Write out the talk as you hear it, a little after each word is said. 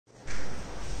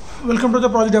Welcome to the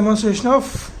project demonstration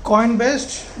of coin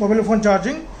based mobile phone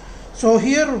charging. So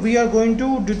here we are going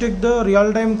to detect the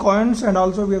real-time coins, and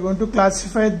also we are going to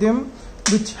classify them,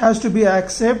 which has to be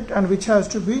accept and which has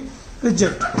to be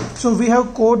reject. So we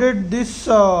have coded this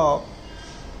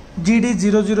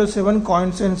GD-007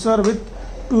 coin sensor with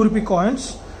 2 rupee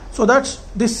coins, so that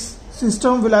this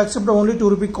system will accept only 2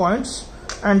 rupee coins,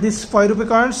 and these 5 rupee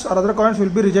coins or other coins will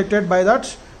be rejected by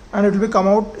that, and it will be come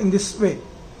out in this way,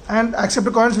 and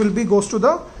accepted coins will be goes to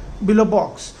the below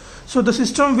box. So the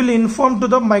system will inform to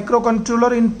the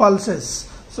microcontroller in pulses.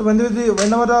 So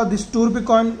whenever this 2 rupee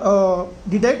coin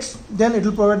detects, then it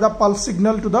will provide the pulse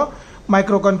signal to the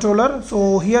microcontroller.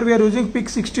 So here we are using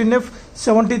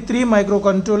PIC16F73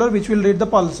 microcontroller, which will read the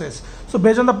pulses. So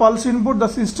based on the pulse input, the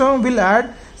system will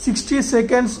add 60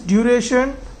 seconds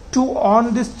duration to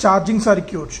on this charging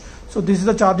circuit. So this is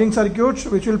the charging circuit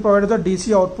which will provide the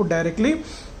DC output directly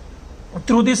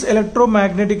through this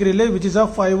electromagnetic relay, which is a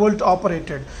 5-volt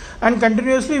operated, and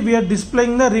continuously we are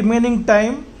displaying the remaining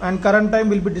time, and current time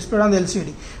will be displayed on the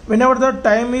LCD. Whenever the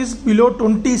time is below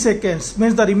 20 seconds,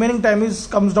 means the remaining time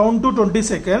comes down to 20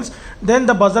 seconds, then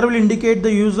the buzzer will indicate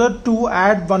the user to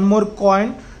add one more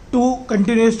coin to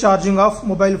continuous charging of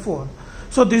mobile phone.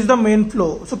 So this is the main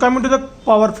flow. So coming to the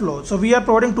power flow, so we are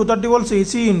providing 230 volts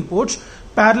AC inputs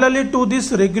parallelly to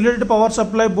this regulated power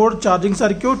supply board, charging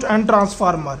circuit and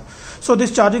transformer. So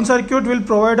this charging circuit will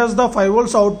provide us the 5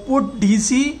 volts output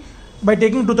DC by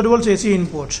taking 230 volts AC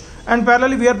inputs, and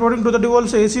parallelly we are providing 230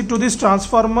 volts AC to this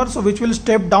transformer, so which will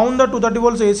step down the 230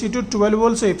 volts AC to 12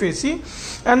 volts FAC,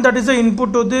 and that is the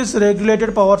input to this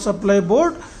regulated power supply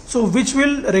board, so which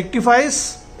will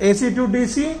rectifies AC to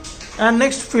DC, and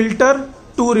next filter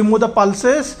to remove the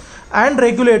pulses, and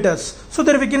regulators. So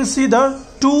there we can see the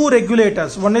 2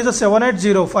 regulators. One is a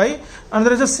 7805,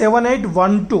 another is a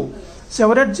 7812.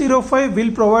 7805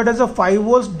 will provide us a 5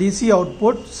 volts DC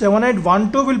output.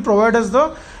 7812 will provide us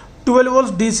the 12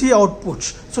 volts DC output.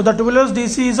 So the 12 volts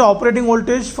DC is the operating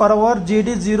voltage for our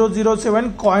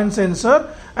GD-007 coin sensor,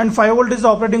 and 5 volt is the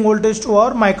operating voltage to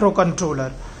our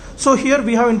microcontroller. So here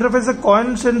we have interface a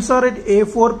coin sensor at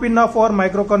A4 pin of our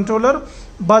microcontroller,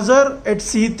 buzzer at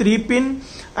C3 pin,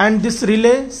 and this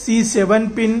relay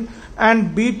C7 pin,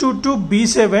 and B2 to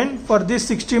B7 for this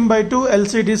 16:2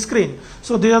 LCD screen.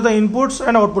 So these are the inputs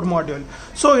and output module.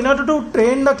 So in order to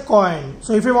train the coin,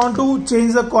 so if you want to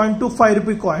change the coin to 5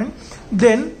 rupee coin,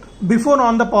 then before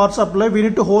on the power supply we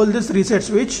need to hold this reset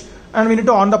switch, and we need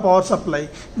to on the power supply.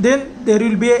 Then there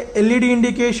will be a LED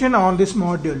indication on this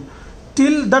module.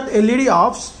 Till that LED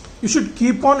offs, you should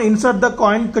keep on insert the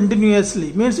coin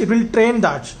continuously, means it will train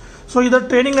that. So either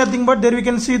training nothing but there we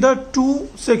can see the 2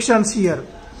 sections here.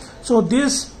 So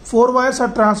these 4 wires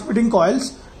are transmitting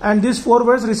coils, and these 4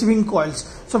 wires receiving coils.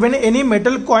 So when any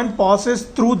metal coin passes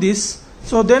through this,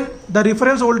 so then the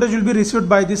reference voltage will be received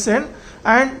by this end,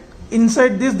 and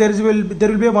inside this there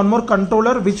will be one more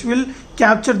controller which will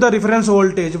capture the reference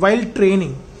voltage while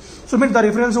training. So means the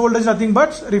reference voltage is nothing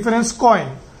but reference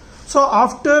coin. So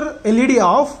after LED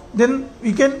off, then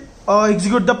we can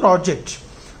execute the project.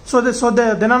 So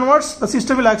then onwards the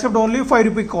system will accept only 5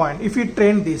 rupee coin if we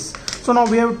train this. So now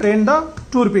we have trained the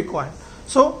 2 rupee coin.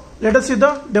 So let us see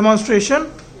the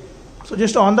demonstration. So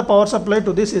just on the power supply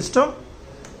to this system.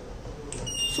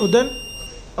 So then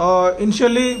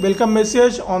initially welcome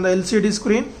message on the LCD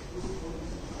screen.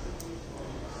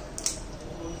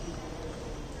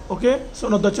 Okay, so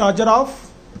now the charger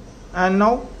off, and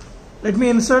now let me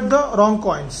insert the wrong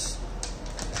coins.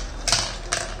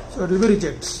 So it will be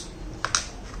rejects.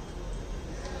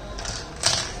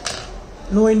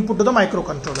 No input to the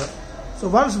microcontroller. So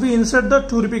once we insert the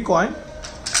 2 rupee coin,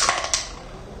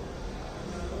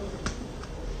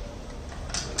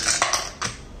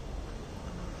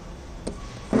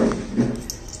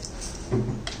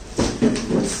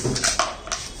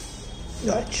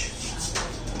 right.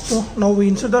 So now we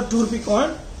insert the 2 rupee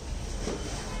coin,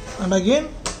 and again,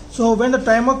 so when the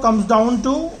timer comes down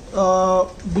to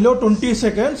below 20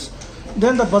 seconds,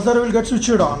 then the buzzer will get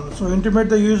switched on. So intimate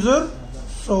the user.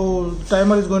 So the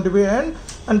timer is going to be end,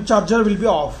 and charger will be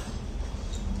off.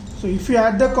 So if you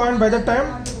add the coin, by the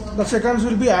time the seconds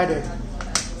will be added.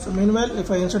 So meanwhile, if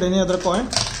I insert any other coin,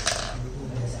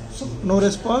 so no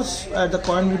response, and the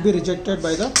coin will be rejected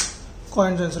by the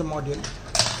coin sensor module.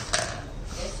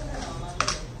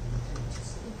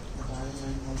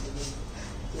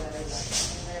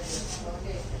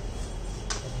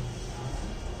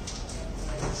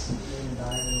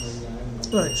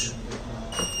 Right.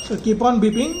 So keep on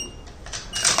beeping.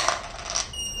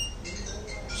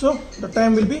 So the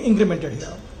time will be incremented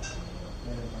here.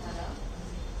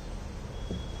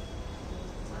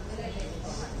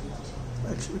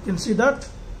 right, we can see that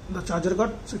the charger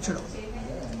got switched on.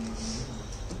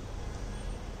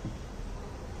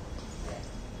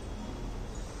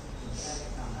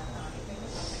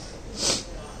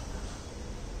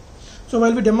 So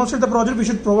while we demonstrate the project, we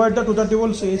should provide the 230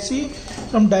 volts AC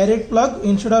from direct plug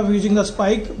instead of using the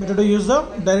spike. Better to use the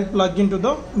direct plug into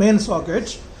the main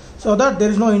sockets so that there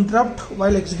is no interrupt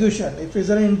while execution. If there is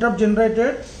an interrupt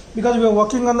generated, because we are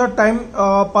working on the time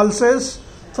pulses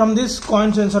from this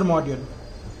coin sensor module.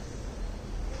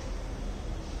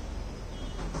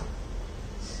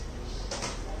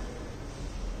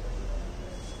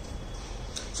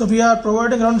 So we are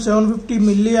providing around 750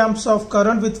 milliamps of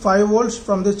current with 5 volts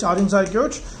from this charging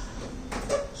circuit.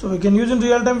 So we can use in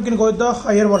real time, we can go with the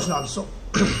higher version also.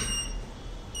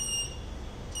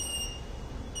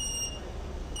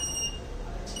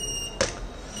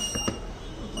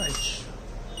 Right.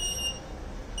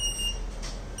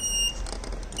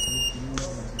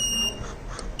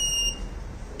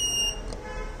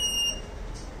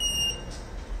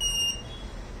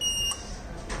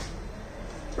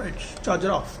 Right,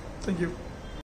 charger off. Thank you.